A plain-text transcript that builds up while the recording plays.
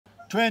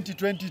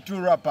2022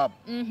 wrap up.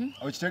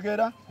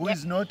 Okitegera? Who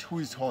is not, who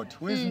is hot.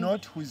 Who is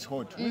not, who is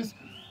hot. Who is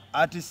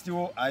artist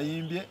wo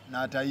ayimbye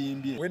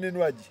n'atayimbye. Wene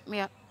Nwaji?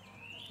 Yeah.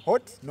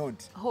 Hot?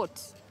 Not? Hot.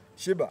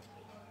 Shiba?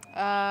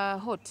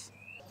 Hot.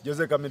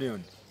 Jose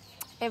Chameleone?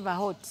 Ever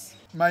hot.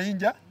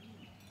 Mayinja?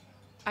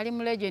 Ali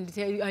mu legend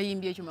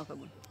ayimbye ekyuma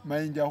kaguno.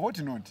 Mayinja hot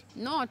not?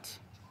 Not.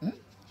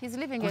 He's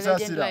living Kusasira, a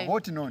legend life.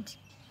 hot not?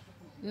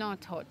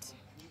 Not hot.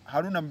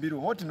 Haruna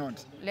Mbiru hot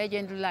not?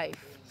 Legendary life.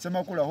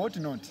 Semakula hot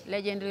not?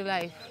 Legendary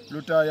life.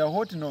 Lutaya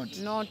hot not?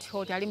 Not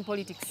hot. Ali in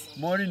politics.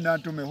 Maureen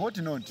Natume hot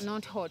not?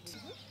 Not hot.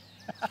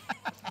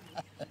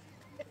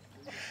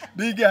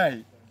 Big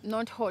guy?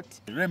 Not hot.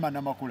 Rema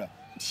Namakula?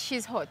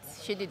 She's hot.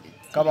 She did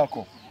it.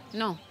 Kabako?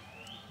 No.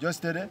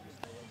 Just Tere?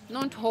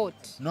 Not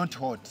hot. Not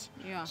hot.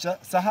 Yeah.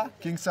 Saha?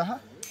 King Saha?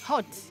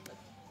 Hot.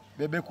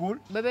 Bebe Cool?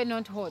 Bebe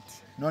not hot.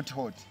 Not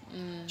hot.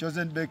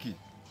 Chosen Becky?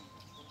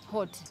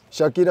 Hot.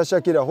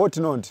 Shakira, hot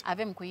not?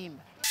 Ave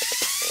mkuyimba.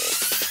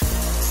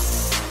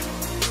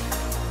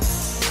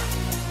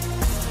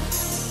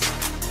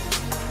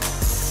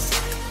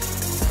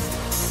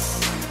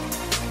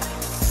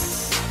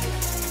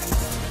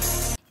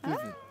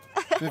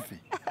 FIFI.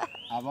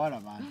 Abawala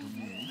bantu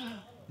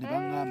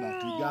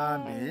nibangamba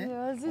tugambe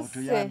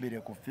otuyambire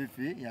ku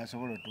FIFI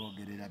yasobola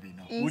otwogerera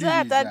bino.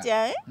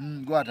 Nzatatya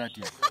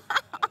Gwatatya.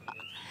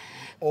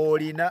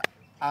 Olina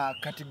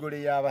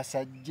kategori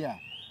y'abasajja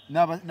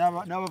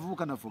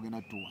n'abavubuka naffe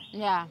ogenda tuwa.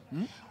 Yeah.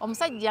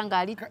 Omusajja nga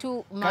ali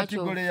too much of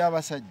kategori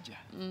y'abasajja.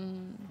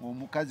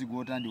 Omukazi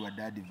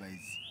gw'otandiwadde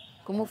advice.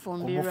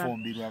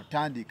 Kumufumbirwa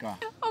tandika.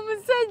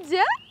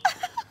 Omusajja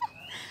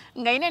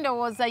nga ine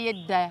ndowooza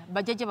yedda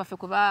bajjajja baffe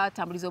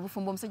kubatambuliza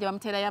obufumbo omusajja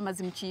bamuteerayo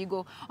amazzi mu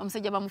kiyigo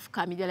omusajja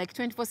bamufukamirira like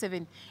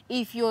 24/7.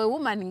 If you're a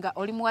woman nga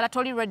oli muwala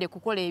toli ready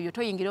kukola ebyo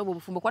toyingira obwo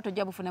obufumbo kwa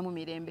tojja bufunamu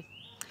mirembe.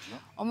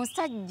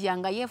 Omusajja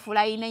nga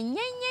yeefula ine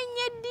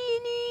nyenyenye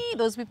ddiini,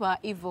 those people are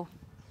evil.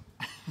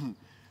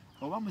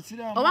 Oba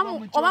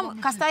musiraamu oba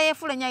kasita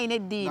yeefula nnyo ayina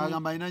eddiini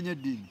agamba ayina nnyo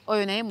eddiini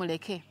oyo naye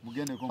muleke.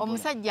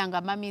 Omusajja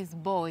nga mami's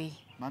boy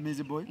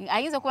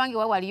ayinza okuba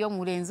nga waliyo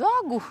omulenzi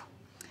ogu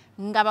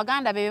nga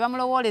baganda be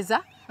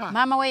bamulowooleza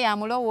maama we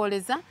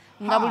yamulowooleza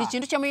nga buli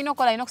kintu kye mulina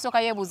okukola alina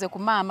okusooka yeebuuze ku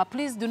maama.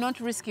 Please do not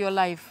risk your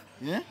life.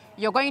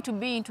 You're going to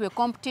be into a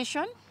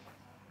competition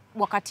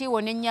wakati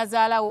wo ne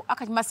nnyazaalawo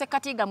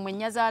masekati gammwe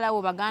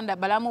nnyazaalawo baganda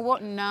balamu bo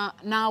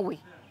naawe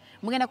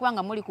mugenda kuba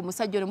nga muli ku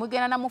musajja ono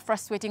mugenda namu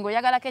frustrating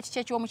oyagalako ekiki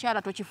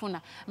eky'omukyala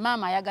tokifuna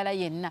maama ayagala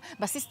yenna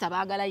basisita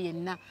baagala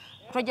yenna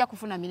tojja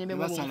kufuna mirembe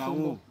mu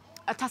bufumbo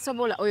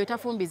tasobola oyo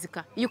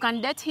tafumbizika. You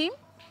can date him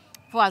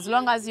for as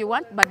long as you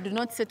want, but do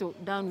not settle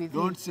down with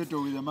him. Don't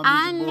settle with a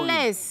mami's boy.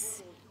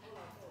 Unless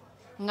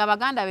nga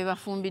baganda be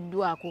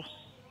bafumbiddwako.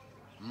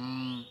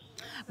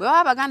 Bwe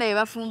baba baganda be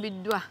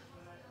bafumbiddwa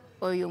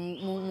oyo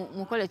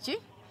mukole ki?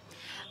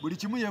 Buli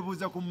kimu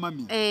yeebuuza ku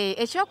mami.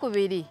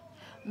 Ekyokubiri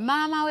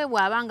maama we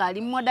bw'aba nga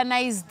ali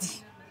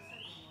modernized.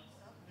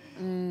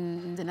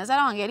 Nze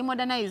nazaala wange yali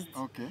modernized.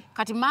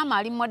 Kati maama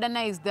ali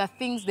modernized, there are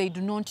things they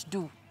do not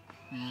do.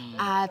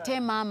 Ate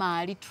maama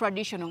ali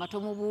traditional nga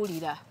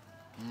tomubuulira.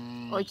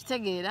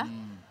 Okitegeera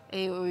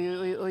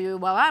oyo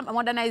bw'aba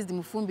modernized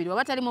mufumbirwa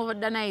oba tali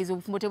modernized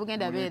obufumbo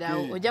tebugenda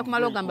beerawo ojja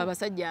kumala ogamba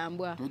abasajja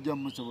mbwa. Tojja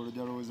musobola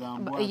ojja lowooza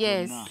mbwa.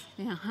 Yes.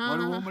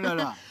 Waliwo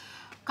omulala.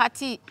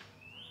 Kati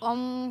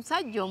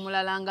omusajja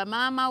omulala nga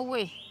maama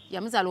we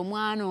yamuzaala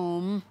omwana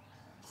omu.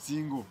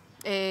 Singo.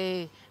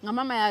 Nga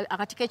maama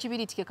akatika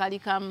ekibiriti ke kali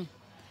kamu.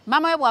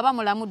 Maama we bw'aba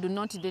mulamu do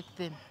not date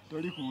them.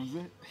 Toli ku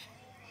nze.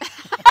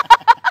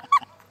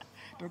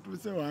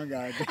 Totuuse wange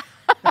ate.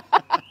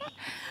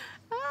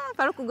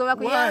 Palukugoba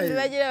kuyambi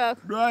bagira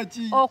bako.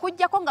 Lwaki?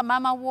 Okujjako nga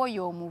maama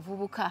w'oyo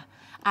omuvubuka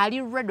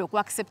ali ready oku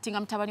acceptinga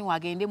mutabani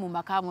wagende mu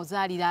maka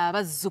muzaalira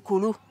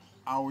abazzukulu.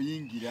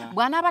 Awuyingira.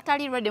 Bw'anaaba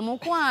tali ready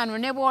mukwano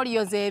ne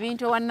bw'oliyoza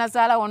ebintu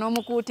wannazaalawo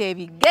n'omukuuta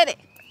ebigere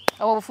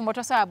obwo obufumbo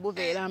tosobola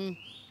bubeeramu.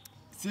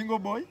 Single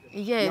boy?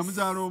 Yes.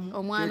 Yamuzaala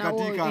omwana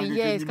wo.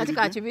 Yes. Kati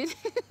ka kibiri.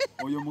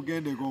 Oyo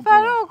mugende gompola.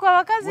 Paluku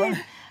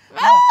abakazi.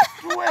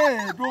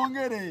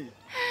 Twongere.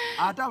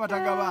 Ate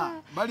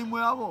abatagaba bali mu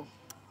abo.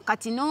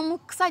 Kati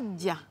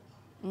n'omusajja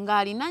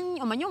ng'alina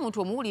omanyi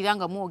omuntu omuwulira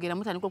nga mwogera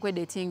mutandika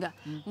okwedeetinga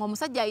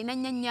ng'omusajja alina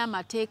nnyo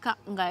amateeka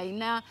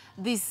ng'alina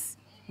this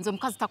nze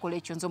omukazi takola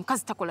ekyo nze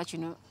omukazi takola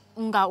kino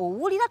nga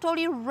owulira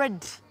toli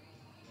red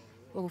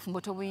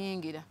obufumbo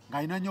tobuyingira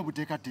ng'alina nnyo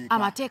obuteekateeka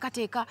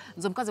amateekateeka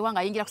nze omukazi wange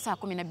ayingira ku saa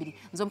 12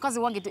 nze omukazi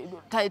wange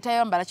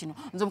tayambala kino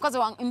nze omukazi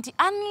wange nti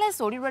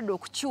unless oli red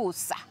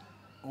okukyusa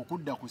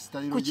okudda ku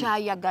style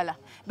kukyayagala.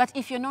 But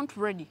if you're not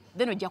ready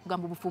then ojja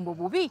kugamba obufumbo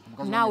bubi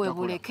naawe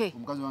buleke.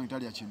 Omukazi wange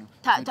talya kino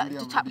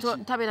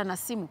tabeera na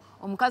simu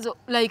omukazi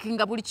like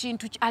nga buli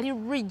kintu ali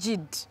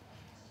rigid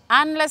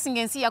unless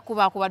ng'ensi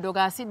yakuba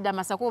doga asidde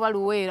amasako oba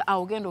luweera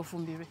awo genda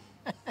ofumbirwe.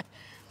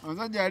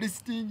 Omusajja ali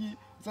stingi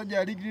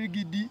omusajja ali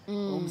rigidi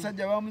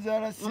omusajja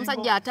bamuzaala singo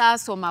omusajja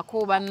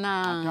ataasomako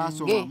bannange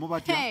ataasoma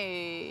mubatya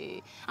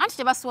anti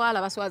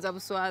tebaswala baswaza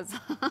buswaza.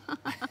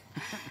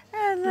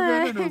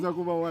 Tugende noza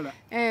kubawala.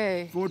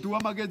 Fotuwa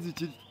magezi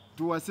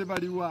tuwase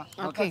baliwa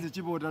akazi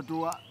kibota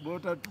tuwa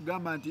bota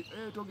tugamba nti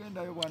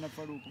togendayo bwana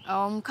Faruku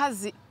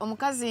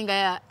omukazi nga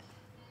ya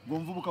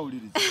gomvubuka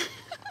uliriza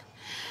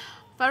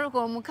Faruku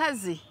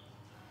omukazi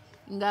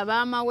nga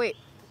bamawe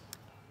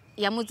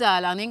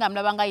yamuzaala nenga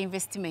mlabanga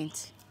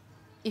investment.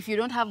 If you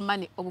don't have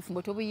money,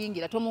 obufumbo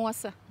tobuyingira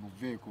tomuwasa.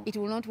 It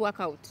will not work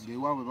out.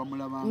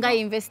 Nga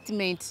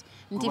investment.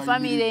 Nti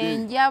family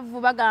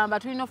enjavu bagamba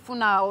tulina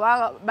ofuna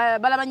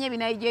balabanye bi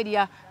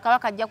Nigeria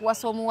kabaka ajja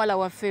kuwasa omuwala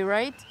waffe,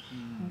 right?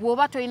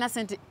 Bwoba toyina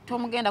sente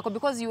tomugendako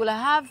because you will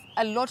have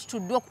a lot to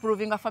do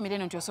proving a family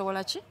nti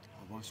osobola ki?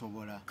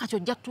 Obosobola. Kati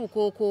ojja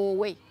tuuka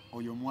we.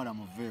 Oyo omuwala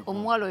muveeko.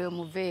 Omuwala oyo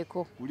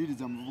muveeko.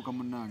 Uliriza muvubuka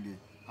munnange.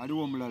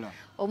 Aliwo omulala.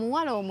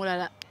 Omuwala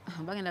omulala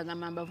bagenda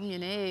gamba mbavumye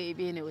naye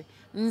ebyenewe.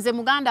 Nze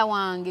muganda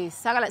wange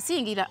sagala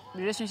singira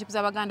relationships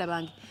abaganda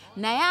bange.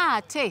 Naye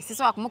ate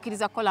sisobola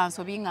kumukiriza kola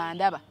nsobi nga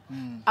ndaba.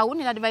 I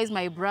wouldn't advise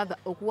my brother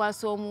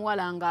okuwasa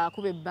omuwala nga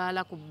akube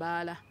ebbaala ku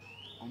bbaala.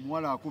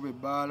 Omuwala akube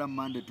ebbaala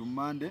Monday to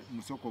Monday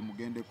musoko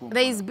mugendeko.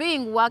 There is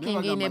being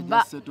working in a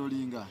bar.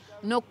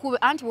 Nokube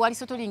anti wali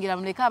settlingira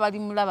muleka abali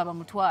mulaba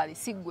bamutwale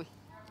sigwe.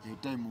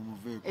 Time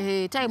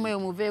muveeko. Time eyo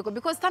muveeko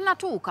because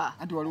tanatuuka.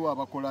 Anti waliwo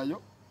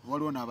abakolayo.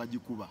 Waliwo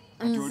n'abagikuba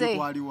ati oli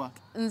kwaliwa.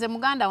 Nze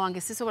muganda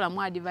wange sisobola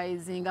mu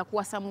advisinga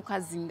kuwasa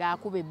mukazi nga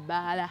akuba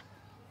ebbaala.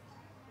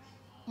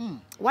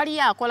 Wali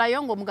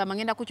yakolayo ng'omugamba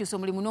ngenda kukyusa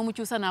omulimu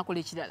n'omukyusa n'akola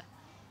ekirala.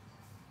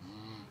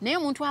 Naye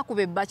omuntu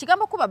akuba ebbaala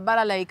kigambo kuba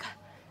bbaala like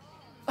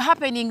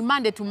happening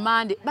Monday to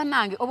Monday.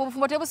 Bannange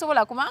obufumbo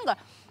tebusobola kubanga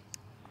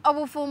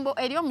obufumbo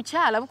eri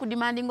omukyala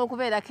bukudemandinga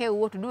okubeerako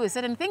ewuwo to do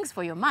certain things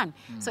for your man.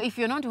 So if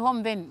you're not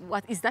home, then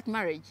what is that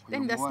marriage?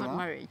 Then that's not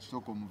marriage.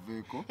 Soko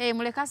muveeko.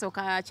 Muleka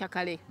soka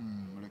chakale.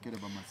 Mulekere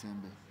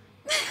bamasembe.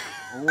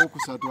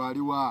 Owokusatu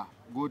aliwa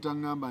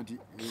gotangamba nti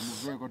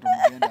muveeko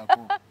tomugendako.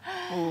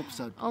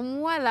 Owokusatu.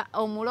 Omuwala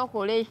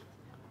omulokole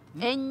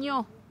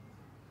ennyo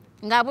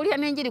ng'abulira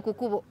n'enjiri ku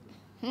kkubo.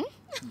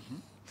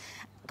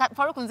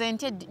 Faruku nze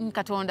ntye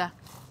Katonda.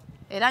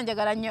 Era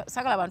njagala nnyo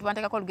sagala abantu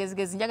bantekako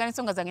olugezigezi njagala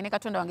ensonga zange ne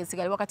Katonda wange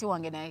sigale wakati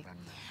wange naye.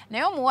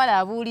 Naye omuwala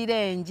abuulira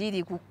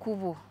enjiri ku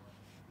kkubo.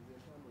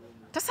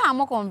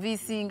 Tosaamu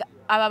konvinsinga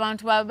abo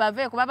abantu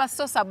baveeko baba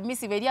so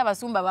submissive eri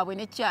abasumba baabwe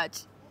ne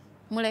church.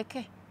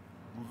 Muleke.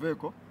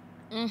 Muveeko?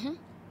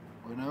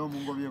 Onayo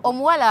mungobyeko.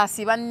 Omuwala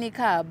asiba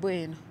nikaabu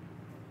eno.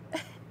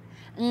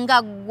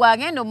 Nga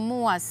gwagenda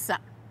omuwasa.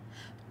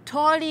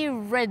 Toli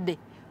ready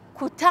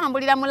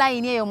kutambulira mu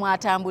layini eyo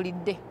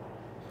mwatambulidde.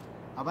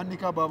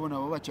 Abannika babo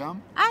nabo bachamu.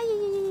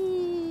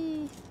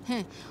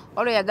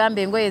 Olwo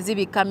yagamba engoye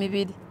zibikka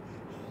mibiri.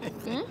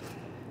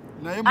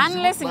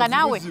 Unless nga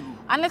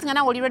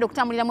nawe oli ready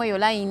okutambulira mu eyo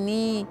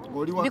layini.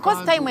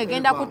 Because time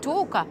egenda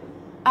kutuuka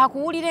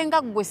akuwulire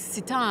nga gwe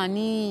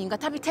sitaani nga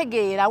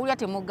tabitegeera awulira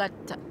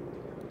temugatta.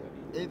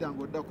 Either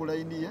ng'odda ku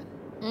layini ye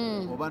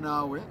oba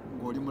naawe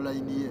ng'oli mu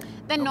layini ye.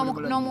 Then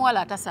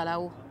n'omuwala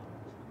atasalawo.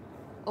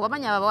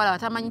 Obamanya abawala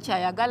batamanyi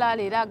kyayagala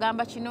leero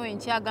agamba kino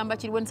enkya agamba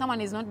kiri. When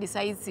someone is not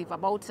decisive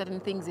about certain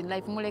things in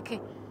life muleke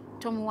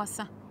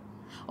tomuwasa.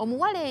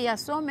 Omuwala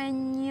yasoma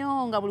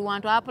ennyo nga buli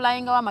wantu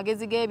applyingawo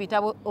amagezi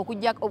g'ebitabo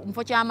okujja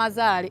mufo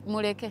ky'amazaale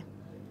muleke.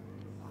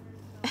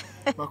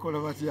 Bakola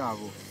batya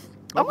abo?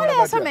 Omuwala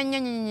yasoma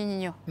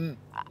ennyo.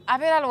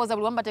 Abeera alowooza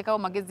buli wamu bateekawo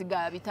magezi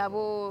ga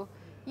bitabo.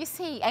 You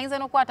see, ayinza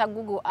n'okwata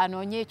Google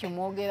anoonye ekyo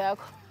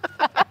mwogerako.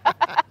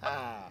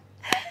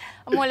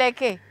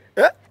 Muleke.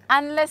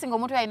 Unless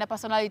ngomuntu alina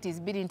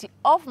personalities biri nti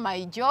of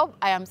my job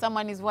I am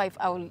someone's wife,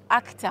 I will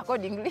act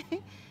accordingly.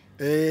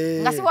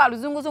 Nga si wa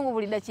luzunguzungu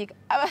buli dakiika.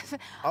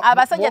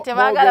 Abasajja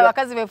tebaagala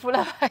bakazi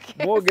befuula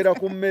bake. Mwogera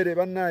ku mmere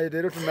bannaye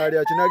leero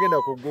tunaalya kinagenda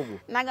ku Google.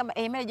 Nagamba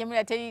emmere gye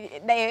mulya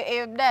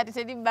diet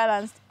teri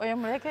balanced. Oyo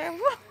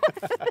mulekeevu.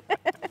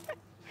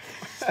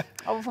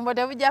 Obufumbo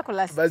tebujja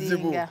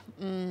kulastinga.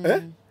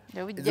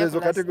 Tebujja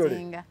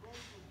kulastinga.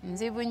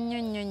 Nzibu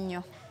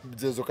nnyo.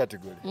 Zezo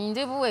category.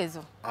 Ndibu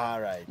ezo.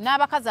 Alright.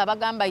 N'abakazi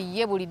abagamba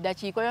ye buli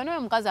dakiika oyo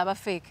n'oyo mukazi aba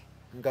fake.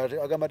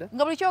 Agamba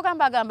nga buli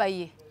kyogamba agamba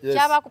ye.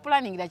 Kyaba ku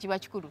planningira kiba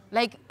kikulu.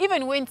 Like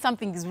even when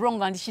something is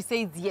wrong and she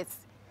says yes.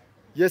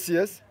 Yes.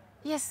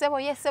 Yes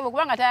sebo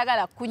kubanga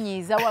tayagala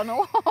kunyiiza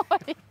wano.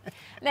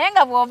 Naye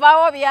nga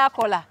bw'ovaawo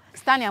byakola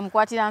sitaani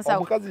amukwatira nsawo.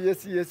 Omukazi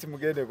yes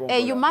mugende ko.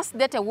 You must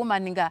date a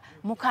woman nga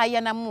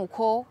mukayana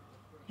muko,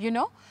 you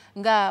know,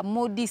 nga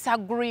mu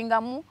disagree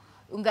nga mu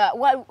nga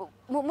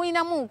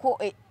muina muko.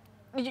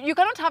 You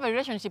cannot have a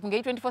relationship nga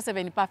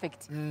 24/7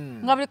 perfect.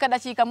 Nga buli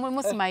kadakiika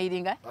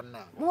musimayiringa.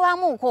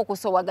 Muwamu uko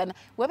okusowagana.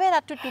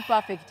 Webeera too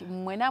perfect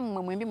mwena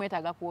mwembi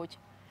mwetaaga kwokya.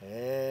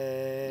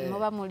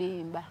 Muba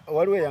mulimba.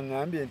 Waliwo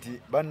yangambye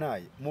nti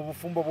bannaye mu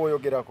bufumbo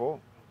bw'oyogerako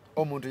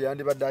omuntu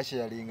yandibadde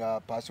asharinga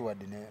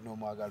password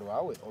n'omwagalo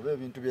wawe oba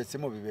ebintu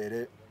by'essimu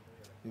bibeere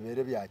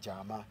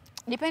byakyama.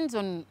 Depends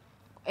on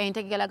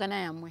entegeeragana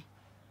yammwe.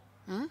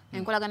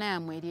 Enkolagana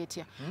yammwe eri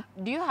etya.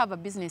 Do you have a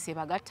business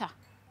ebagatta?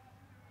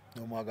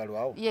 N'omwagalo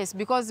wawe? Yes,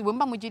 because bwe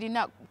muba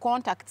mugirina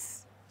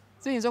contacts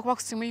ziyinza okuba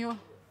ku simu yo.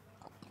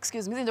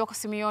 Excuse me, ziyinza okuba ku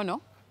simu yo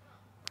no?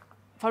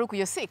 Faruku,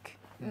 you're sick.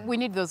 We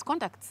need those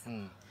contacts.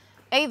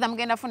 either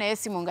mugenda funa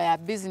esimu nga ya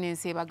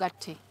business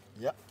ebagatte.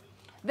 Yeah.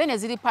 Then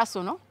eziri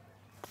personal,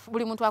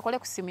 buli muntu akole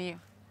ku simu ye.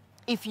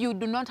 If you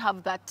do not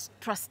have that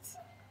trust.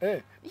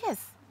 Yes.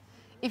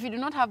 If you do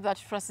not have that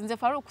trust, nze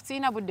Farouk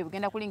sina budde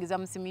bugenda kulingiza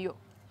mu simu yo.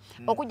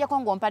 Okujjako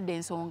ng'ompadde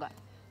ensonga.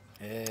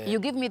 You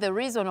give me the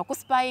reason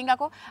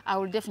okuspyingako, I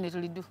will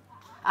definitely do.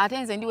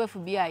 Ate nze ndi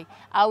FBI,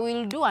 I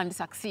will do and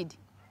succeed.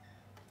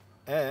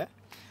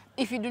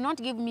 If you do not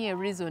give me a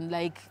reason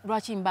like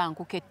lwaki mba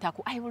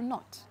nkukettako, I will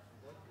not.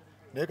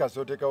 Naye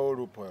kasooteekawo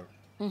loophole.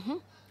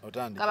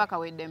 Otandika. Kaba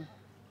kaweddemu.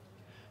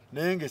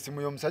 Naye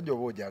ng'essimu y'omusajja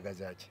oba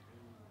ogyagaza ki?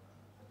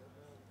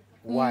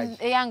 Why?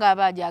 Eyange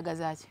aba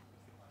agyagaza ki?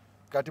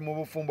 Kati mu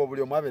bufumbo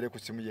buli omu abeere ku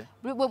simu ye.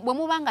 Bwe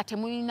muba nga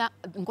temulina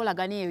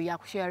nkolagana eyo ya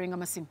kusharinga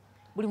masimu,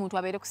 buli muntu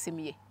abeere ku simu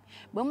ye.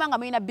 Bwe muba nga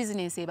mulina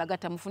business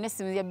ebagatta mufune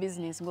essimu ya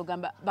business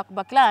ng'ogamba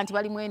baklayant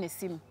bali mwene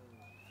essimu.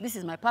 This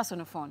is my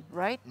personal phone,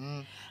 right?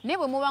 Naye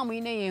bwe muba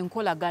mulina eyo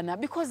enkolagana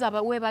because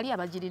we bali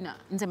abagirina,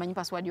 nze manyi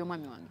password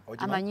y'omwami wange.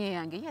 Amanyi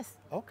eyange, yes.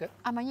 Okay.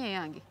 Amanyi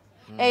eyange.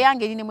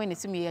 Eyange erine mwene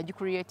essimu ye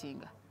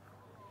yagicreatinga.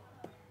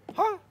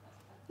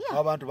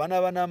 Abantu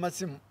banaaba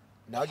n'amasimu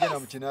n'agenda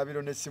mu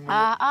kinaabiro n'essimu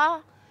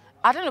ye.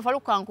 Ate ne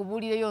Farouk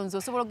kankubuulireyo nze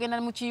osobola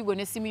okugenda mu kiyigo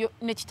n'essimu yo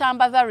ne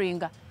kitambaza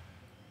ringa.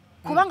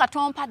 Kubanga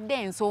tompadde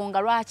ensonga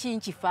lwaki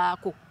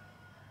nkifaako.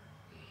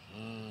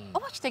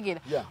 Oba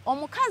kitegeera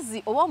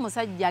omukazi oba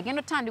omusajja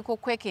agenda otandika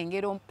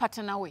okwekengera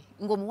patana we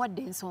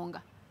ng'omuwadde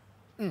ensonga.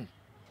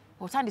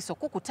 Otandise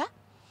okukuta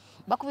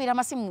bakubiira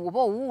amasimu oba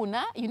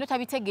owuuna yino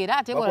tabitegeera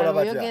ate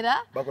bw'oyogera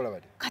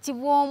kati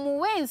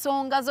bw'omuwa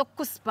ensonga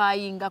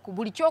z'okuspyinga ku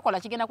buli kyokola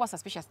kigenda kuba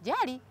suspicious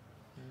gyali.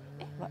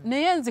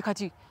 Naye nze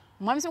kati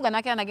mwami sibuga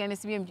nakera nagenda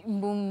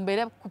n'essimu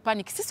mbeere ku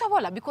panic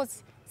sisobola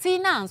because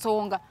siina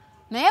nsonga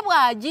naye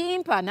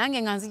bw'agimpa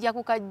nange nga nzija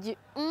ku kajji.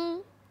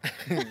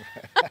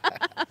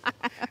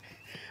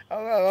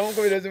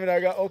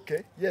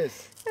 Okay,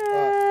 yes.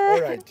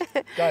 All right.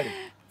 Kali.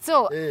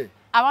 So,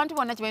 abantu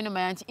bonna kibalina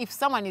omanya nti if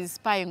someone is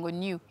spying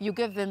on you, you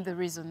give them the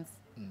reasons.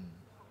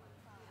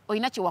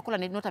 Oyina kye wakola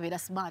ne notabeera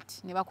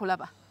smart ne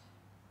bakulaba.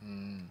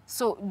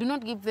 So, do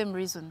not give them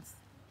reasons.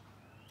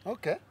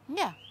 Okay.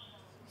 Yeah.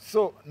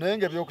 So, naye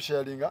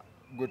ng'ebyokusharinga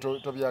gwe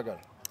tobyagala.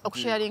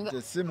 Okusharinga.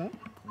 Essimu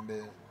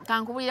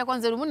kankubulirako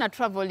nze lumu na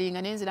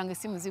traveling nenzira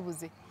ng'essimu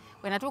zibuze.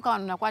 Bwe natuuka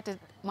wano nakwata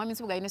mwami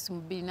Nsibuga alina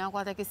essimu bbiri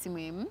nakwatako essimu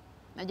emu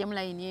najja mu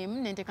layini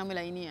emu ne nteekamu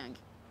layini yange.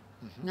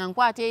 Nga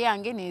nkwata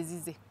eyange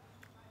n'ezize.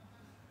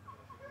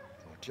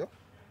 Otyo?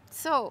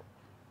 So,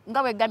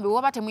 nga bwe gambye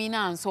woba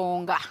temulina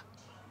nsonga.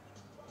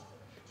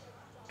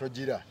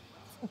 Togira.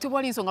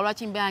 Tubali nsonga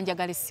lwaki mbeera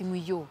njagala essimu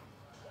yo.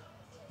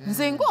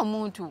 Nze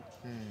ng'omuntu.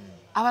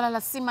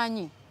 Abalala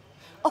simanyi.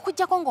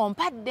 Okujjako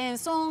ng'ompadde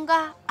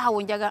ensonga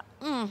awo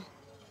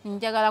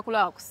njagala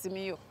kulaba ku ssimu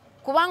yo.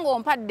 Kubanga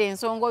ompadde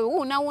ensonga oyo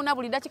wuuna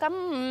buli dakika.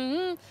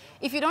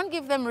 If you don't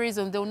give them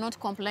reasons, they will not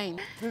complain.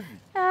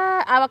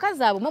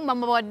 Abakazi abo muba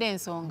mubawadde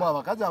ensonga.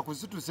 Abakazi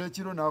akusitusa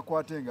ekiro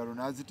n'akwata engalo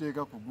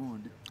n'aziteeka ku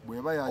gundi.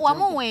 Bw'eba yakyo.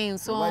 Wamuwa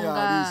ensonga. Bw'eba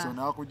yaliiso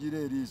n'akugira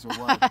eriiso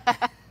bw'ati.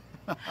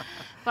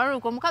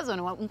 Farouk omukazi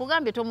ono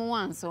nkugambye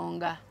tomuwa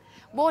nsonga.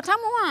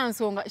 Bw'otamuwa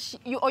nsonga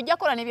ojja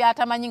kukola ne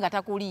by'atamanyi nga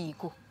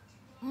takuliiko.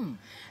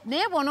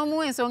 Naye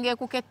bw'onoomuwa ensonga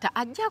ekuketta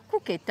ajja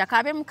kuketta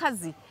kabe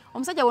mukazi.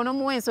 Omusajja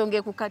bw'onoomuwa ensonga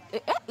ekuketta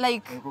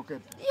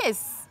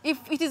yes,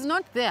 if it is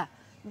not there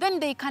then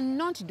they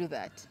cannot do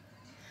that.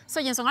 So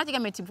ensonga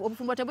kigambe nti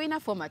obufumbo tebulina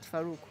format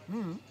Farouk.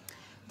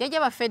 Jjajja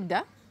baffe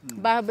edda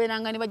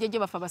babeeranga ne bajjajja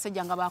baffe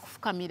abasajja nga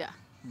bakufukamira.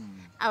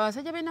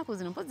 Abasajja b'ennaku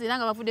zino mpozi era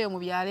nga bavuddeyo mu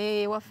byalo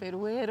ewaffe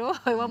Luweero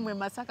ewammwe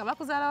Masaka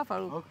bakuzaala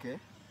Farouk.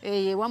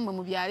 Ewammwe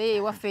mu byalo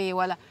ewaffe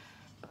ewala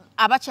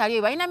abakyali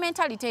eyo balina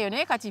mentality eyo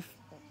naye kati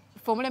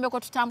ffe omulembe kwe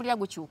tutambulira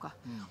gukyuka.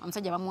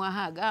 Omusajja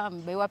bamuwahaaga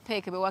bewa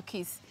peeke bewa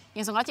kiss.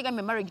 Ensonga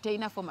kigambe marriage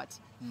terina format.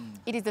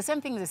 It is the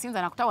same thing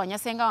sinza nakutawanya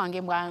senga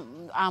wange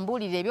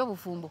ambuulira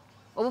ebyobufumbo.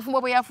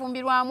 Obufumbo bwe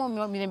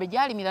yafumbirwamu mirembe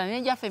gyali mirala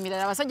n'egyaffe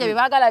emirala abasajja be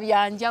baagala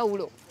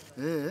byanjawulo.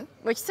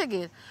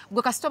 Bwekitegeera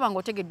gwe kasitoba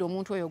ng'otegedde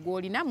omuntu oyo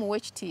gw'olina muwe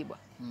ekitiibwa.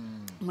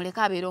 Muleke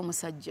abeere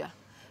omusajja.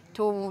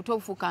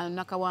 Tofuuka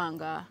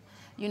nakawanga.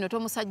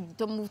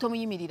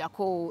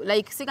 Tomuyimirirako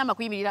like sigamba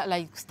kuyimirira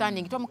like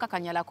standing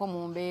tomukakanyalako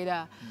mu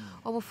mbeera.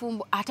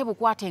 Obufumbo ate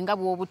bukwate nga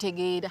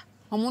bw'obutegeera.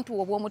 Omuntu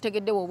obwo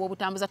omutegedde obwo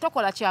obutambuza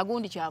tokola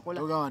kyagundi kyakola.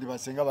 Togamba nti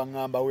basenga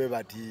bangamba we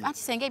bati. Ati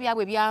senga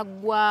ebyabwe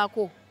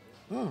byagwako.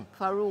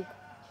 Farouk.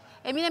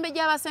 Emirembe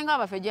gy'abasenga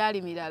baffe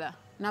gyali mirala.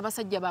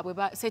 N'abasajja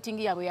baabwe setting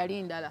yabwe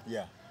yali ndala.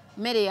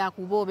 Mmere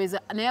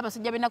yakuboobeza naye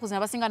abasajja b'ennaku zino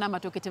abasinga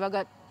n'amatooke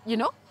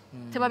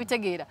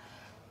tebabitegeera.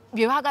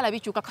 Bye baagala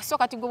bikyuka kaso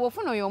kati gwe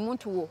bw'ofuna oyo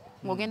omuntu wo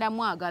ng'ogenda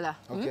mwagala.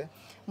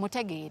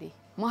 Mutegeere.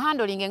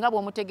 Muhandolinge nga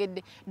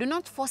bw'omutegedde. Do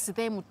not force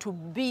them to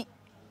be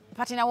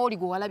patina woli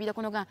gwe walabira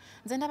kuno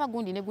nze ndaba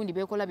gundi ne gundi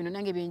beekola bino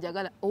nange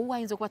byenjagala owa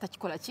ayinza okuba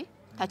takikola ki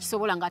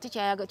takisobola ng'ate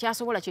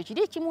kyasobola kye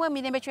kiri kimuwa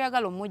emirembe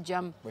kyoyagala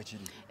omujjamu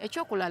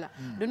ekyokulala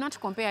do not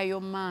compare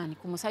your man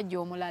ku musajja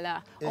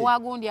omulala owa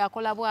gundi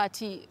akola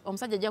bw'ati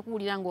omusajja ajja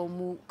kuwulira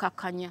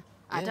ng'omukakkanya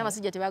ate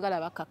abasajja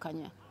tebaagala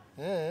bakkakanya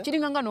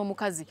kiringa nga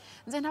n'omukazi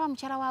nze ndaba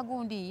mukyala wa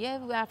gundi ye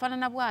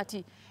afaanana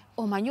bw'ati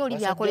omanyi oli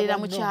byakolera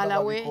mukyala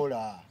we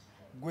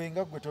gwe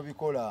nga gwe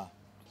tobikola.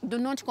 Do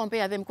not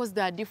compare them because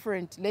they are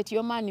different. Let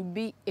your man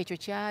be ekyo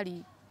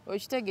kyali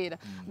okitegeera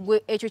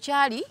gwe ekyo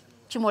kyali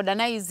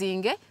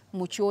kimodernizing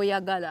mu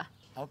kyoyagala.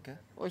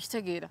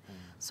 Okitegeera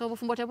so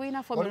obufumbo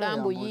tebulina formula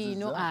mbu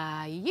yiino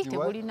ayi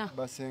tebulina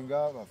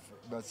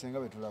basenga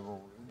betulabo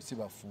si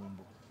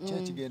bafumbo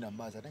kyekigenda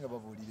maaso ate nga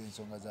babuulira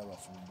ensonga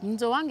z'abafumbo.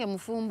 Nze wange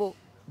mufumbo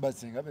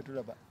basenga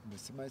betulaba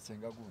mbesimayi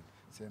senga gundi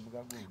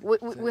semuga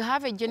gundi. We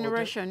have a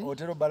generation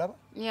otero balaba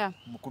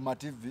ku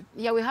TV.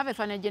 We have a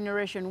funny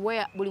generation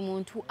where buli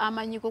muntu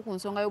amanyiko ku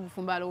nsonga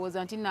y'obufumbo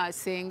alowooza nti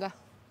naasenga.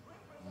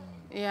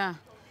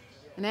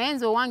 Naye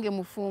nze owange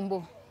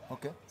mufumbo.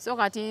 So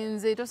kati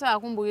nze tosobola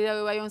kumbulira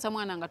we bayonsa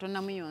mwana nga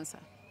tonnamuyonsa.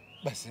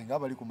 Basenga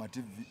bali ku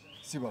TV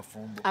si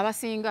bafumbo.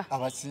 Abasinga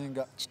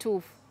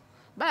kituufu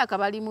balaka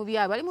bali mu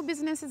byabwe bali mu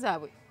bizinesi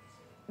zaabwe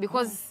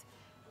because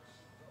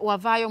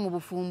wavaayo mu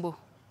bufumbo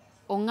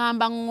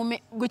oŋŋamba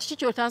ŋŋume gwe kiki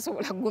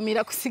kyotasobola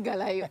kugumira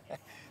kusigalayo.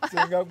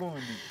 Senga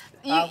gundi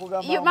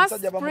you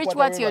must preach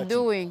what you're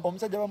doing.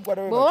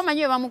 Bw'oba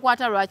omanyi we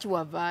bamukwata lwaki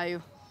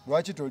wavaayo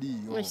lwaki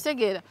toliiyo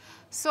okitegeera.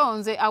 So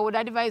nze I would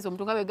advise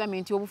omuntu nga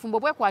begambye nti obufumbo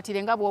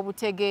bwekwatire nga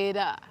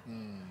bw'obutegeera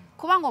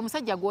kubanga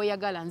omusajja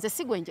gw'oyagala nze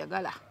si gwe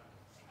njagala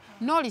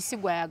n'oli si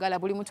gw'ayagala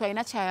buli muntu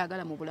alina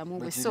ky'ayagala mu bulamu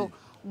bwe. So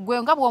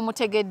gwe nga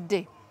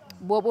bw'omutegedde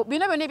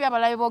bino byonna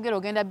ebyabalabe boogera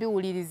ogenda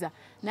biwuliriza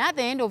naye at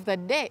the end of the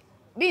day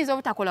biyinza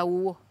obutakola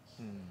wuwo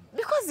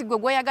because gwe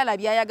gw'oyagala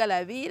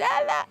by'ayagala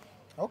birala.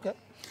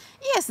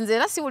 Yes nze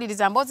era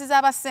siwuliriza mboozi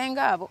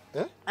z'abasenga abo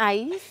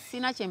ayi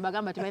sina kye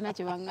mbagamba tebalina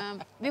kye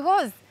baŋŋamba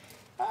because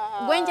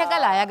gwe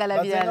njagala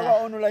ayagala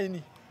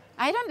birala.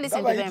 I don't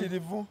listen to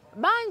them.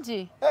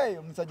 Banji.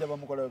 Omusajja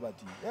bamukola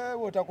bati.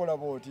 Otakola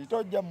boti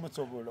tojja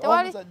musobola.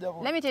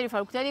 Let me tell you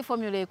for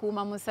formula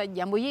ekuuma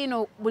musajja mbu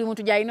yino buli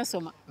muntu gy'alina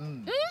osoma.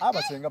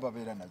 Abasenga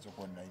babeera nazo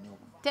online.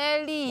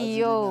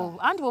 Teriiyo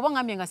anti bw'oba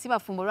ngambye nga si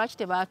bafumbo lwaki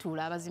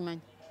tebaatuula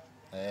abazimanyi.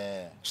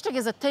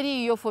 Kitegeeza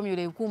teriiyo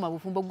formula ekuuma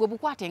bufumbo gwe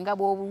bukwate nga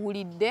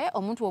bw'obuwulidde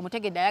omuntu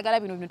omutegedde ayagala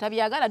bino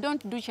tabyagala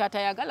don't do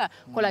ky'atayagala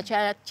kola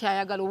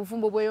ky'ayagala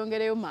obufumbo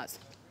bweyongereyo mu maaso.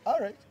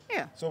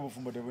 So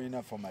bufumbo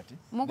tebulina format.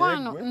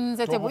 Mukwano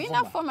nze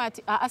tebulina format.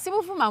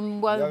 Asibufuma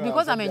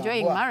because I'm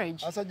enjoying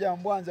marriage. Asajja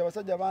mbwanze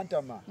abasajja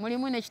bantama.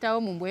 Mulimu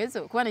nekitawo mu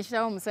mbwezo kuba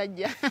nekitawo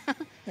musajja.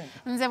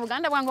 Nze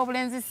Buganda bwange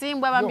obulenzi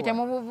simbwa bambi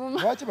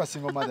temubuvuma. Lwaki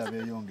basingo mother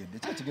beeyongedde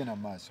kiki kigenda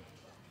mu maaso?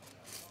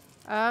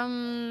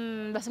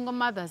 Basingo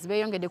mothers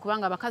beeyongedde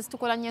kubanga abakazi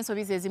tukola nnyo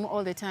ensobi ezimu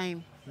all the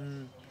time.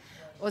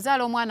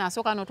 Ozaala omwana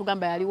asooka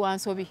n'otugamba yali wa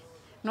nsobi.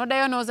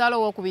 Noddayo n'ozaala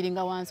owokubiri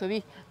nga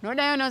wansobi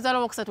noddayo n'ozaala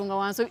owokusatu nga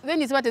wansobi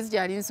then ziba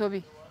tezikyali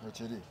nsobi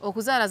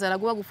okuzaalazaala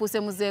guba gufuuse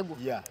muzeego.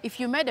 If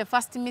you made a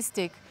first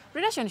mistake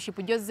relationship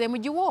gyozzeemu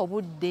giwa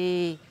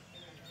obudde.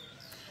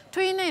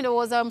 Tuyina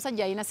endowooza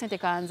omusajja alina ssente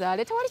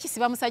kanzaale tewali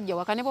kisiba musajja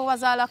waka ne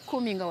bw'obazaala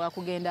 10 nga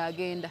wakugenda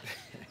agenda.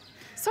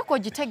 Soko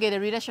gitegere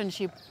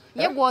relationship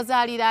ye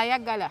gw'ozaalira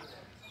ayagala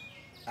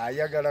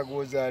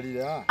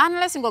gw'ozaalira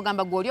unless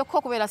ng'ogamba gw'olyoka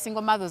okubeera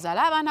single mother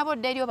ozaala abaana bo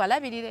dde eri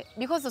obalabirire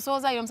because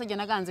osoozayo omusajja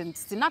naganze nti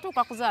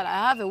sinatuuka kuzaala.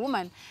 I have a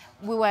woman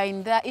we were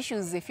in the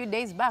issues a few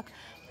days back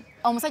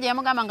omusajja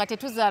yamugamba nga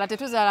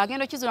tetuzaala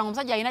agenda okizula nga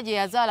omusajja alina gye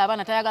yazaala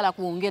abaana tayagala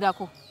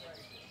kwongerako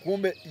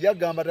kumbe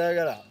yagamba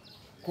tayagala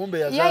kumbe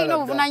yazaala yalina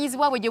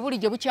obuvunaanyizibwa bwe gye buli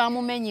gye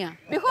bukyamumenya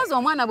because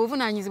omwana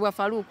buvunaanyizibwa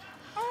Faruku.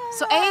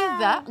 So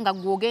either nga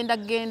gw'ogenda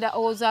genda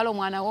ozaala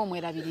omwana wo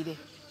omwerabirire.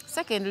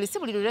 Secondly, si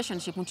buli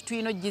relationship nti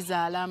tulina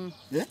ogizaalamu.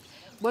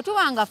 Bwe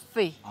tubanga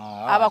ffe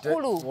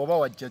abakulu oba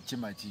wajja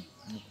kimaki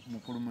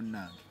mukulu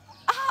munnange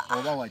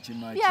oba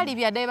wakimaki byali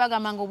byaddayo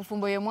bagamba nga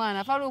obufumbo ye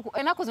mwana Faruku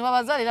ennaku zino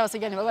babazaalira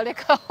abasajja ne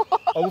babalekawo.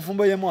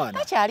 Obufumbo ye mwana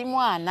takyali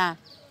mwana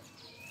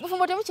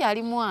bufumbo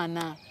tebukyali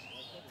mwana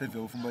feve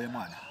obufumbo ye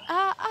mwana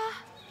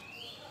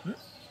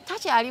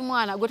takyali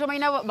mwana gwe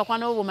tomanyina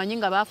bakwano bo bomanyi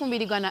nga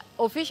bafumbirigana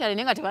officially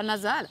naye nga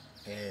tebannazaala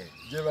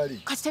gye bali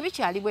kati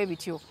tebikyali bwe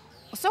bityo.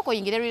 Osooka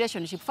oyingire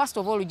relationship first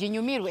of all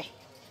ginyumirwe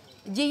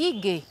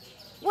giyige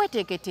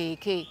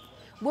weteeketeeke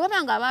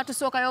bw'oba nga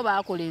abaatusookayo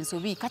baakola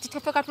ensobi kati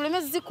teffe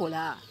katuleme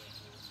zikola.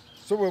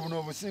 So bwe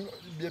buno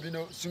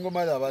bino single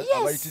mother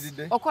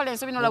abayitiridde okola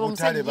ensobi n'olaba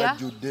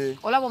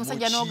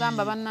omusajja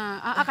n'ogamba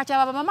banna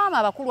akakyaba bamaama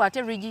abakulu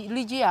ate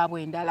ligi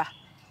yaabwe endala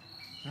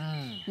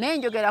naye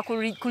njogera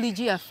ku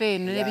ligi yaffe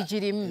eno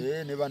nebigirimu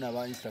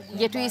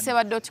gye tuyise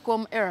ba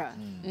 .com era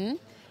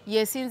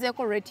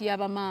yesinzeeko rate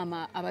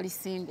y'abamaama abali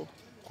single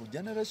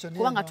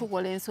kubanga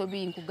tukola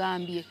ensobi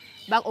nkugambye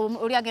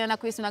oli agenda na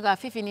Kristo naga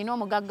FIFI nina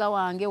omugagga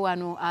wange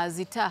wano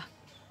azita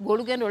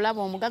gw'olugendo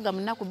olaba omugagga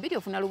munaku 2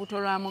 ofuna lubuto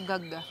lwa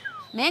mugagga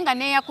naye nga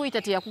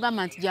neyakuyita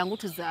teyakugamba nti jangu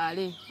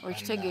tuzaale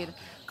okitegeera.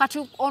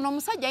 Kati ono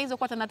omusajja ayinza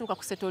okukwata natuuka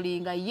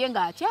kusetolinga ye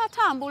nga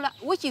akyatambula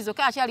which is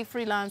okay akyali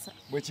freelancer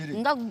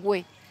nga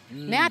gwe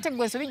naye ate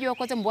gwe ensobi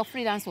gy'okoze mu bwa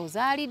freelance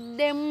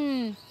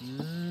ozaaliddemu.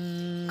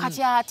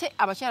 Kati ate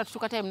abakyala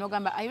tutuuka time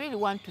n'ogamba I really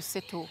want to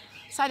settle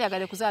saali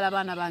agale kuzaala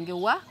abaana bange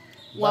wa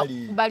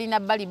balina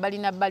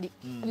bali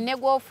ne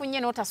gwofunye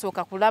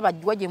n'otasooka kulaba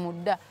gwaje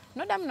mudda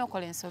nodamu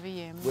nokola ensobi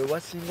yemu bwe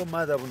wasinga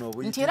mother buno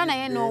obuyitirivu nti era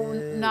naye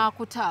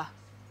nakuta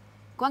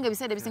kubanga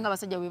ebiseera ebisinga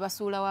abasajja bwe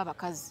basuulawo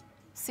abakazi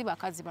si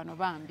bakazi bano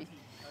bambi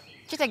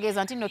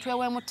kitegeeza nti nno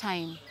tweweemu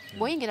time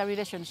bw'oyingira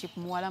relationship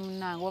muwala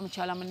munnange oba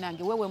mukyala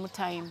munnange weweemu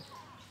time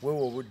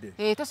wewe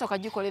obudde tosooka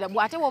gikolera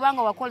ate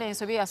bw'obanga wakola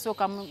ensobi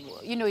eyasooka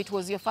it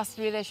was your first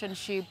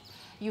relationship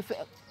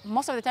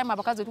most of the time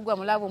abakazi tugwa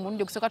mu love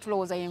omulundi okusooka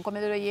tulowooza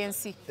y'enkomerero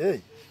y'ensi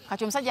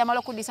kati omusajja amala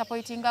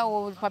okudisappointinga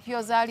papi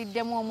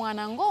ozaaliddemu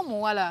omwana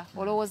ng'omuwala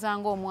olowooza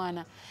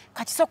ng'omwana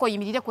kati sooka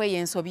oyimirire ku eyo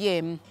ensobi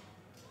emu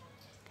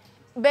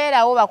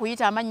beerawo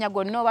bakuyita amannya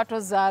gonna oba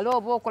tozaala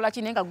oba okola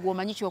ki naye nga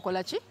gw'omanyi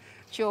kyokola ki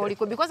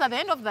kyoliko because at the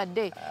end of the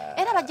day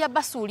era bajja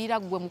basuulira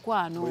gwe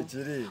mukwano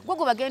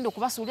gwe bagenda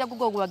okubasuulira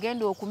gwe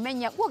bagenda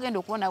okumenya gwe ogenda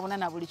okubonaabona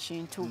na buli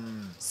kintu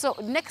so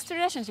next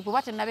relationship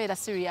oba tennabeera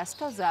serious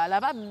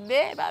tozaala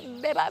babbe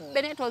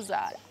naye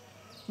tozaala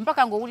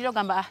mpaka ng'owulira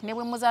ogamba ne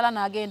bwe muzaala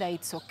n'agenda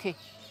it's okay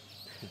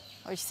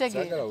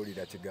okisegeera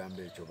wulira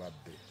kigambo ekyo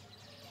babbe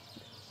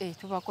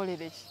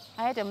tubakolere ki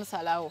aye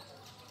temusalawo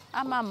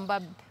amamu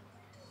babbe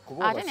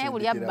ate naye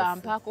buli abba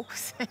mpaako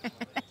kuse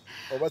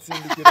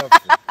obasindikira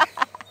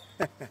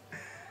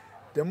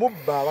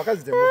temubba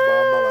abakazi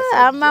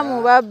temubba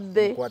amamu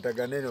babbe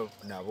mukwatagane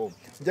nabo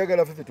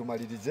njagala FIFI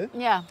tumalirize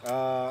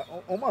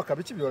omwaka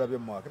biki byolabye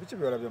mu mwaka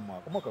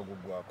omwaka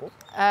guggwako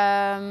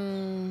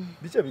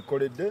biki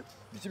ebikoledde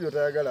biki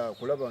byotayagala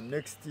kulaba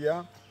next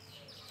year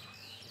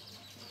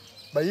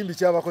bayimbi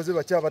kyabakoze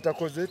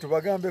bakyabatakoze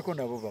tubagambeko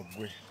nabo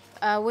baggwe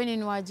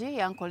Wininwaji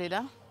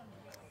yankolera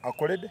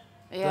akoledde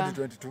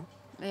 2022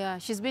 Yeah,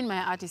 she's been my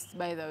artist,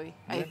 by the way.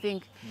 I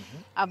think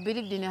I've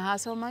believed in her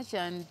so much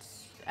and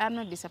I'm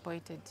not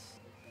disappointed.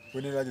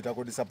 Wininwaji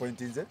tako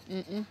disappointing nze?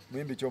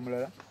 Mwimbi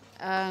ky'omulala?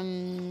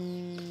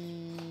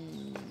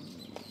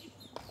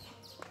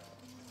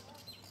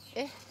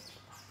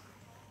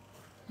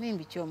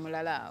 Mwimbi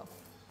ky'omulala awo.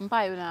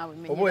 Mpayo naawe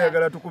menyera. Oba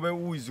oyagala tukube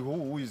who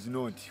is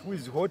not. Who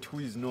is hot, who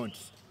is not.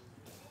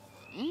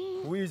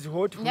 Who is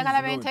hot, who is not.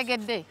 Njagala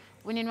bentegedde.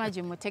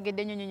 Wininwaji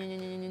mutegedde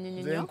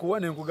nze nkuwa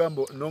ne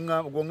nkugamba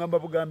ng'ongamba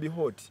bugambi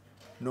hot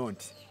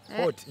not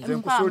hot nze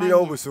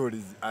nkusuulirawo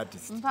busuulizi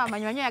artist mpa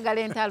amanyi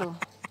yagala entalo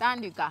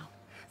tandika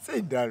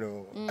si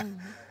ntalo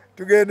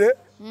tugende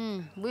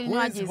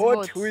Wininwaji is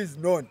hot who is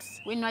not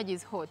Wininwaji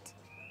is hot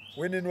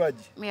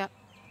Wininwaji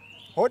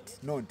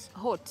hot not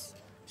hot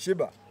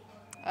Shiba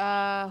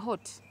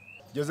hot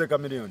Jose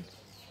Chameleone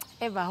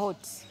ever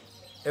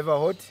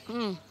hot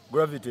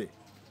Gravity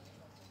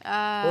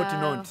hot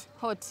not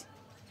hot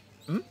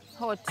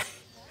hot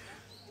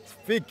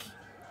Fik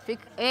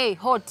hey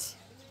hot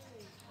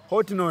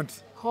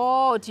not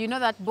hot you know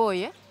that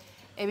boy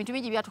ebintu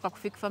bingi byatuka ku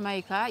FIFI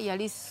Maika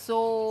yali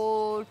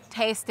so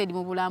tasted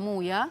mu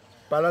bulamu ya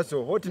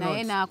Palaso hot not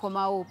naye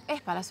naakomawo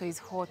Palaso is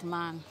hot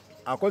man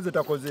akoze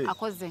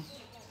takoze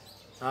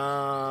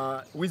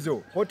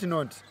Wizo hot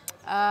not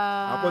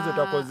akoze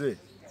takoze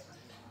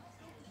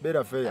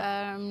bera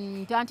fair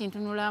tanti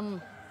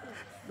ntunulamu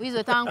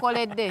Wizo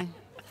tankoledde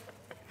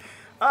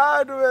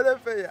tubeere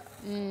fair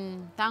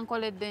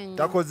tankoledde nnyo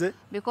takoze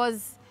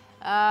because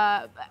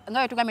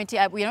ngawe tugambe nti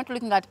we are not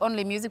looking at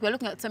only music, we are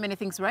looking at so many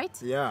things,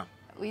 right? Yeah.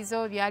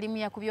 Wizo byalimu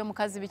yakubye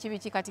omukazi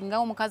biki kati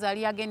ngawo omukazi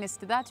ali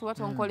against that what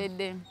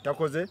onkoledde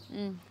takoze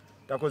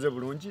takoze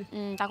bulungi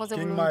takoze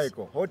King bulungi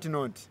Michael hot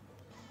not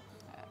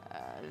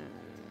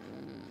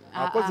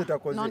akoze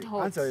takoze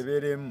answer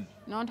ebeeremu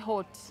not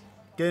hot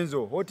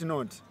Kenzo hot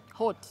not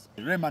hot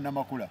Rema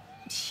Namakula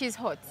she's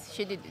hot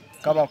she did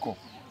it Kabako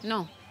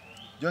no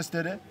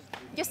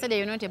Yesterday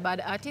you're not a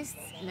bad artist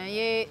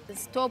naye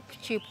stop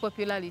cheap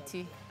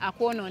popularity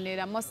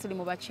akwononera mostly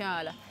mu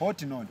bakyala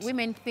hot not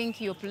women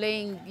think you're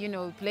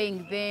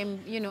playing them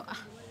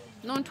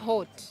not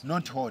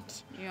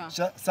hot yeah.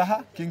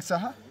 Saha King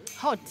Saha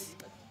hot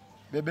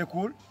Bebe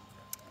Cool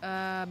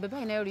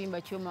Bebe inayo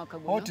limba ky'omwaka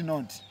guno hot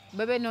not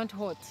Bebe not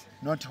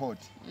hot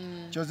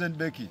Chosen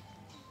Becky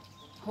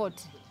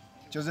hot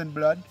Chosen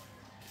Blood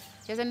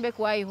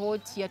Becky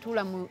hot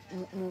yatula mu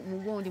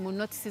gundi mu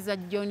notices za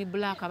John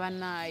Black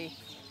abannaye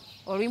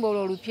olwimbo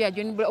olupya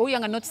John Black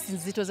oyanga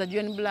notices zito za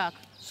John Black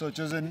so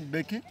Chosen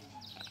Becky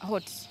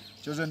hot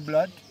Chosen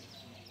Blood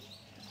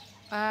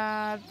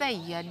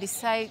they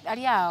decide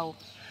aliao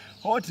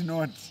hot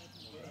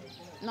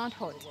not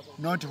hot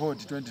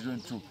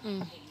 2022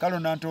 Kalo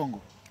Nantongo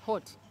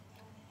hot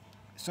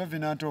Sophie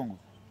Nantongo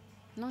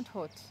not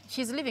hot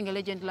she's living a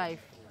legend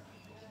life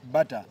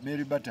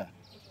Mary Butter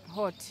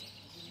hot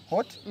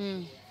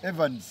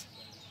Evans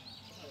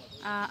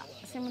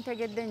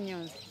simutegedde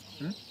nnyo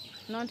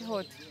not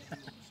hot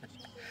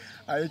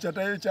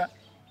ayocha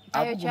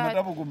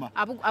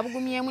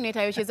abugumyemu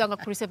netayokyeza nga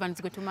Chris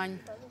Evans gwe tumanyi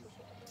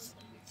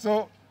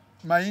so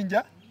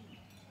Mayinja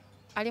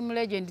ali mu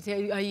legend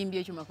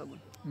ayimbye ekyo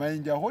makaguno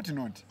Mayinja hot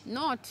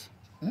not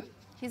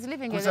he's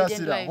living a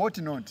legend life hot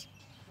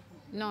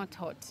not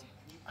hot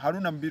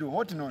Haruna Mbiru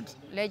hot not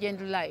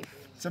legend life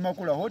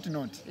Semakula hot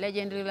note.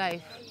 Legendary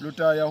life.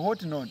 Lutaya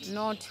hot note.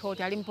 Not hot.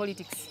 I'm in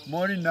politics.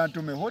 Mori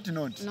Natume hot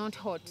note. Not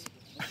hot.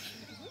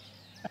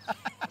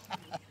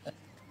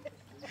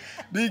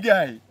 Big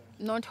guy.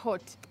 Not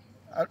hot.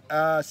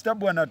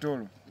 Stabwa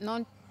Natoro.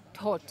 Not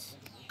hot.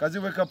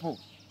 Kaziwe Kapo.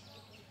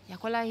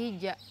 Yakola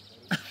hija.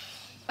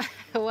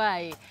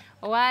 Why?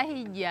 Why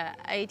hija?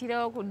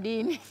 Aitira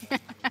okudini.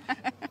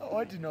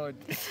 Hot note.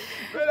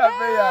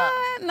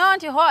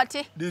 Not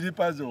hot.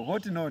 Diripazo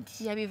hot note.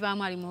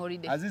 Yabivaamu ali mu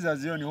holiday. Aziza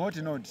Zioni hot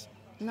note.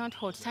 Not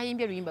hot.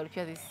 Tayimbye luyimba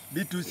lupya this.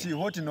 B2C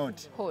hot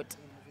note. Hot.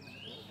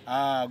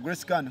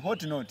 Grace Can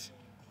hot note.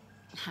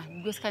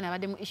 Grace Can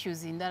abadde mu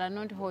issues ndala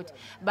not hot.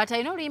 But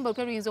I know luyimba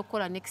lupya luyinza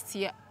okukola next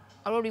year.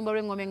 Alo luyimba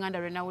lw'engoma enganda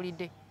lwe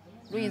nawulidde.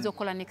 Luyinza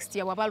okukola next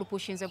year waba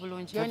lupushinze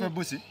bulungi. Fefe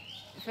Busi.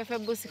 Fefe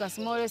Busi ka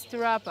smallest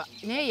rapper.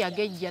 Naye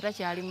yagejja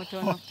takyali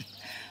mutono.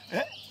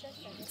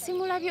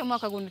 Simulabye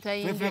omwaka guno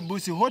tayimbye. Fefe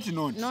Busi hot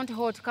note. Not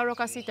hot.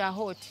 Karoka Sita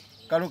hot.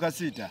 Karoka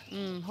Sita.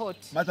 Hot.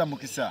 Mata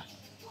Mukisa.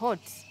 Hot.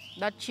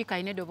 That chick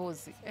I need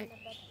obozi.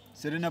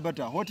 Serena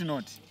Bata hot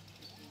note.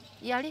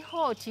 Yali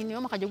hot ni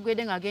omwaka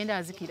jogwede nga agenda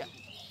azikira.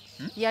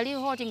 Yali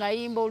hot nga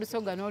yimba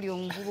olusoga n'oli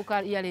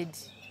omuvubuka yaledi.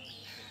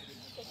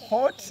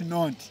 Hot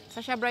note.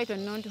 Sasha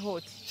Brighton not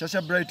hot.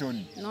 Sasha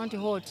Brighton. Not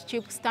hot.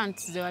 Cheap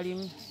stunts ze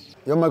walimu.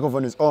 Your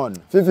microphone is on.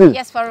 Fifi.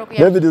 Yes, Farouk.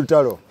 Yeah. David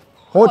Utaro.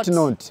 Hot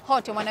note.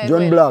 Hot.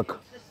 John Black.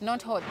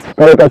 Not hot.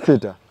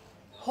 Kasita.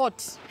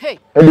 Hot. Hey.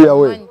 Eddie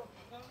Away.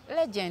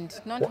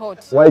 Legend. Not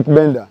hot. White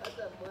Bender.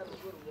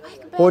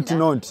 Hot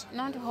note.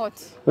 Not hot.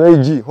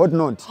 Ray G. Hot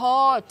note.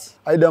 Hot.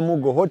 Aida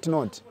Mugo. Hot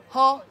note.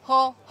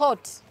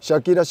 Hot.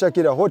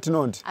 Shakira. Hot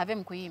note. Ave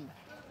mkuyimba.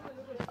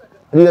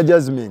 Lila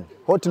Jasmine.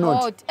 Hot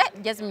note. Hot.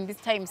 Jasmine this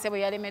time sebo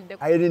yalemedde.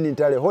 Irene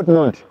Ntale. Hot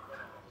note.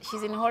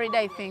 She's in holiday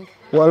I think.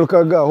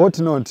 Walukaga. Hot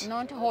note.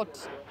 Not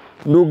hot.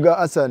 Luga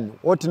Hassan.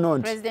 Hot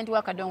note. President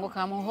wa Kadongo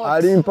Kamu.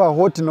 Hot. Alimpa.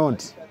 Hot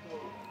note.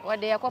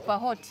 Wade yakopa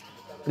hot.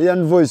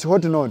 Liam Voice.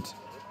 Hot note.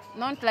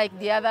 Not like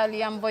the other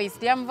Liam Voice.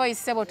 Liam Voice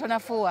sebo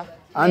tonafuwa.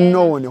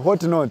 Unknown.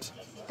 Hot note.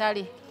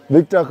 Tali.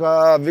 Victor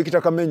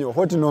Kamenyo.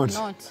 Hot note.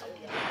 Not.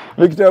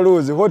 Victor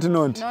Rose. Hot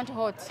note. Not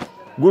hot.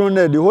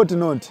 Gulunedi. Hot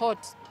note.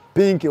 Hot.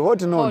 Pink.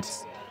 Hot note.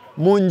 Hot.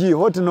 Munji.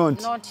 Hot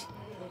note. Not.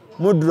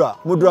 Mudra.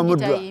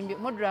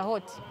 Mudra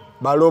hot.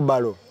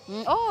 Balo.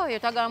 Oh,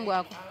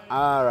 yotagambwako.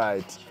 All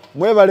right.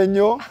 Mwebale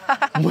nnyo.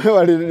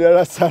 Mwebale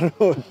ddala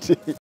Saloti.